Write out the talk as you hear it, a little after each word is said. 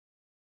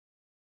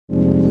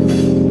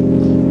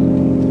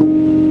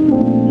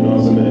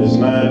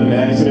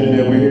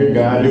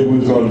God knew we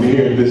was going to be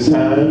here at this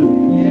time.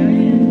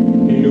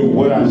 He knew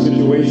what our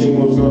situation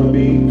was going to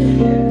be.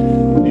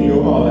 He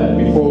knew all that.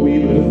 Before we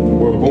even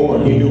were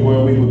born, he knew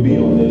where we would be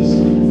on this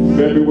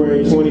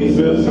February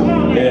 25th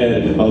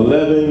at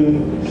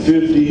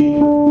 11:50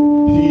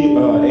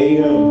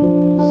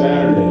 a.m.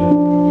 Saturday.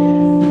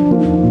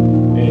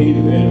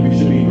 And we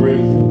should be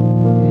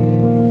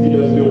grateful. He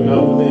doesn't do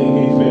another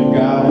thing. He's been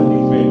God.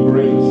 He's been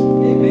great.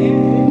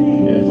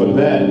 And for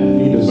that,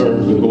 he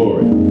deserves the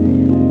glory.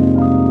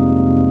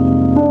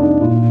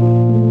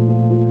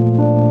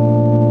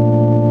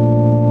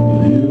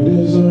 You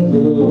deserve the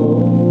glory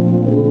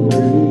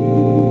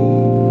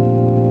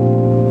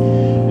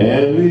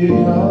and the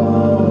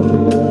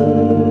honor.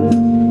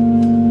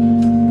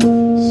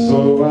 So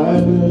I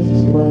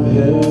lift my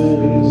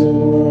hands in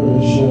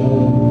worship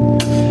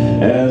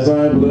as I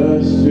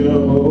bless your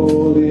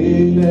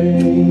holy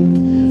name.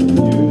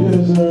 You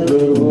deserve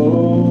the glory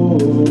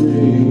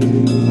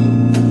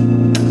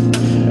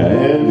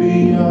and the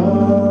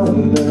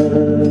honor.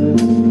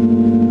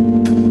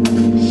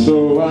 So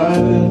I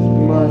lift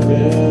my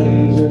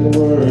hands in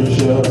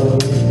worship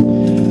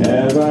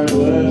as I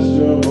bless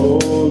your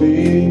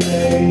holy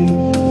name.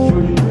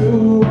 For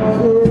you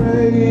are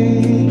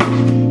great,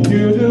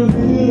 you do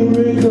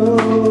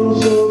miracles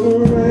so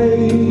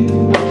great.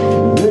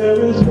 There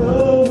is no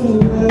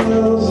one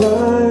else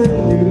like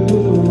you.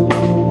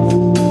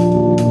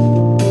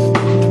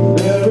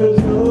 There is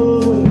no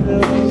one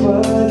else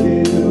like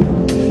you.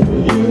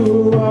 You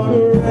are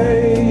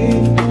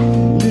great,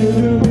 you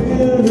do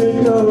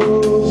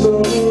miracles so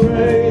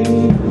great.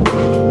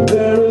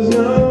 There is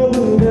no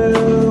one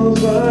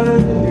else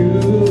like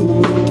you.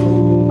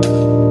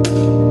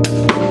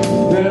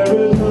 There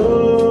is no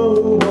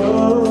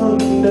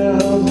one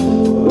else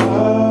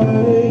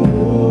like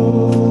you.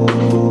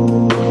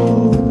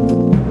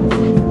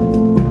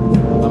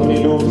 How many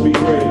know to be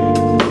great?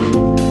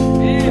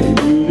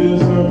 You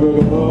deserve the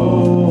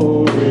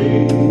glory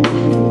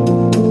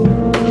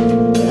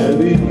and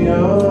the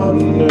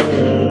honor.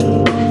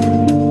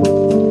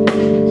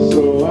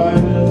 So I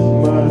lift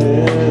my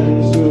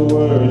hands to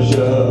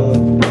worship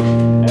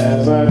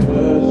as I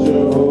bless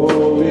your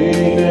holy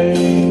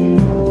name.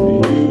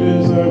 You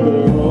deserve the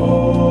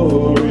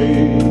glory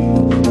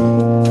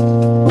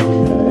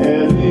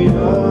and the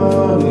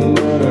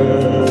honor.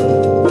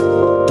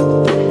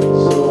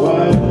 So I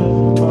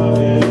lift my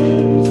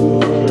hands to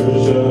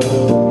worship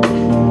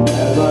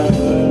as I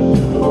bless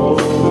your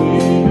holy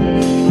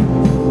name.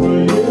 For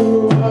you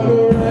are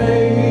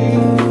great,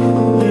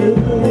 you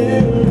do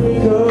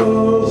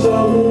miracles so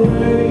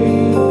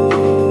great.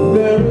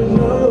 There is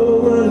no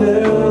one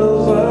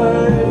else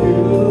like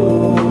you.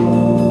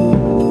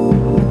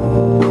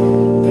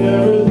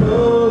 There is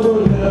no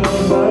one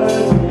else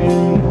like me.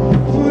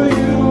 For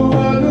you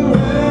are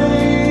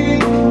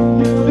great,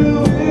 you do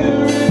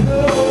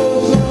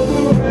miracles so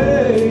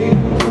great.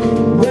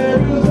 There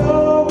is no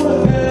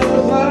one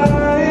else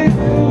like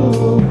you.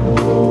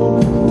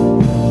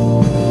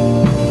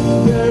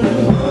 There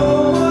is no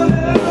one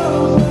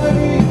else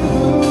like you.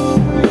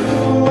 For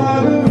you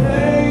are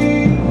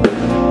great,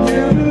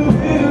 you do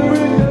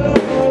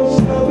miracles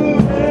so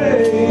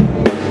great.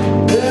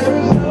 There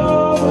is no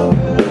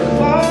one else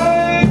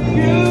like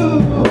you.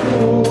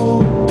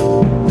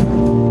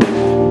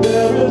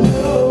 There is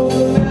no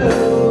one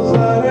else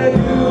like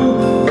you.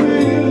 For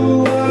you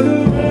are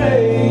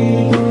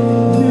great,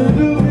 you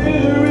do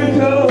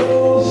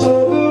miracles so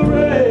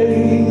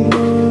great.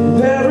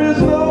 There is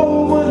no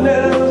one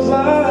else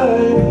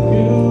like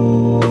you.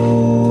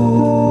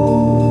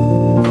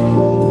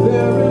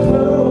 There is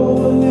no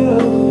one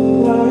else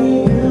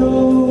like you.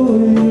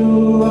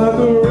 You are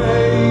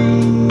great.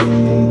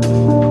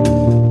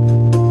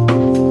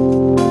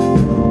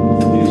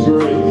 He's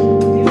great.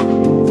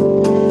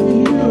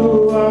 You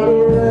are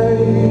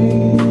great.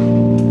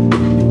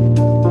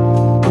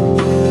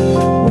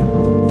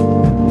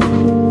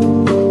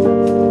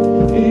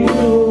 You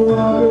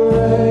are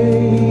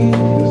great.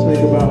 Just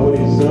think about what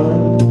he's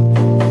done.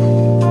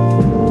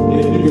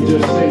 And you can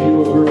just say you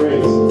are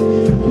great.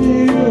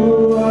 You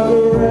are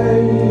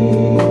great.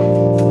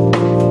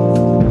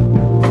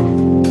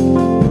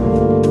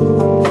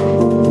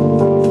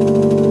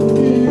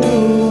 You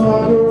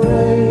are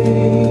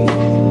great.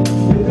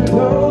 If you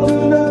don't do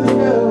nothing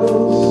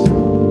else,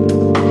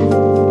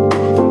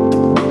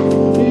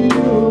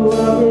 you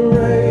are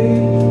great.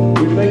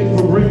 We thank you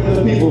for bringing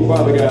the people,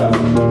 Father God.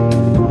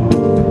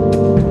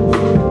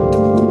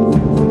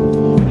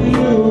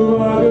 You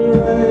are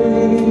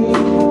great.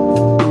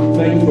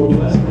 Thank you for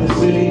blessing this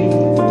city.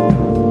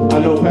 I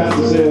know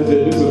Pastor says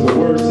that this is the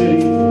worst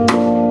city,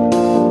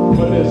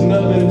 but there's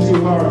nothing too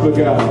hard for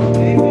God.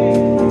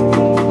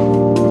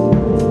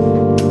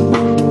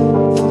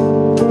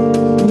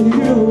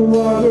 You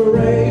are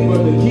great,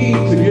 but the key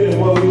to getting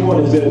what we want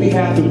is that we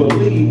have to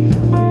believe.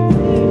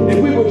 If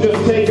we would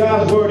just take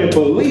God's word and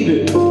believe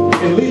it,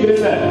 and leave it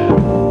at that,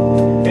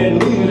 and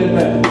leave it at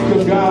that,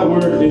 because God's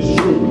word is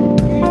true.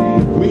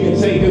 We can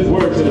take His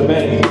word to the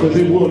bank, because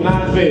it will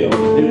not fail.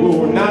 It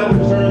will not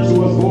return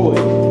to us void,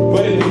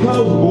 but it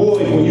becomes void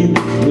noise when you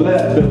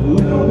let the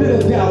little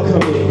bit of doubt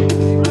come in.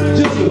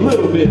 Just a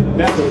little bit.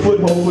 That's a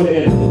foothold for the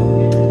enemy.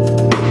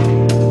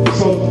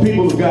 So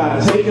people of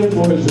God, take him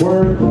for his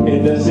word,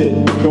 and that's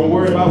it. Don't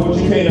worry about what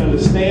you can't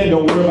understand.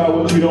 Don't worry about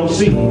what you don't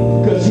see.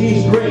 Because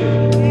he's great.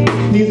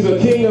 He's the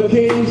King of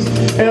kings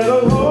and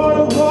the Lord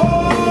of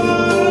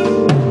lords.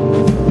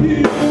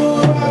 You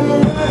are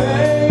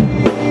great.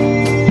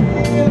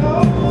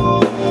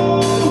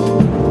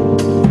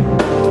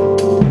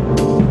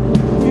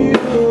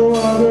 You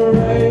are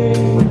great.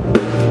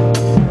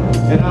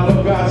 And I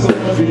love God so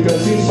much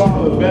because he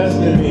saw the best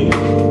in me.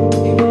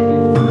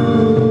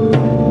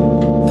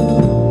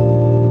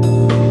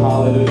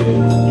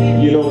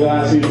 You know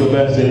God sees the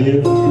best in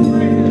you.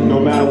 No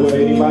matter what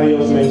anybody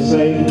else may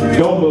say,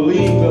 don't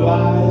believe the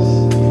lies.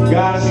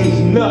 God sees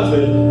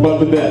nothing but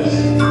the best.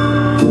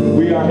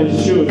 We are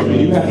his children,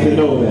 and you have to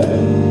know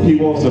that. He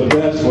wants the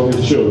best for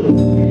his children.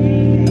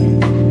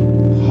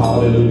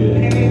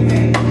 Hallelujah.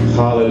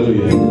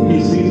 Hallelujah.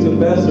 He sees the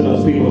best in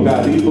us, people of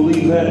God. Do you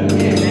believe that?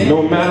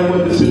 No matter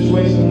what the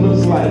situation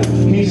looks like,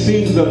 he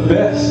sees the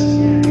best.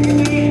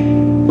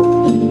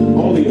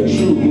 Only a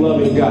true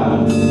loving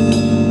God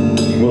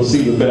will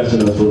see the best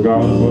in us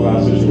regardless of our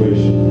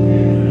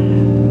situation.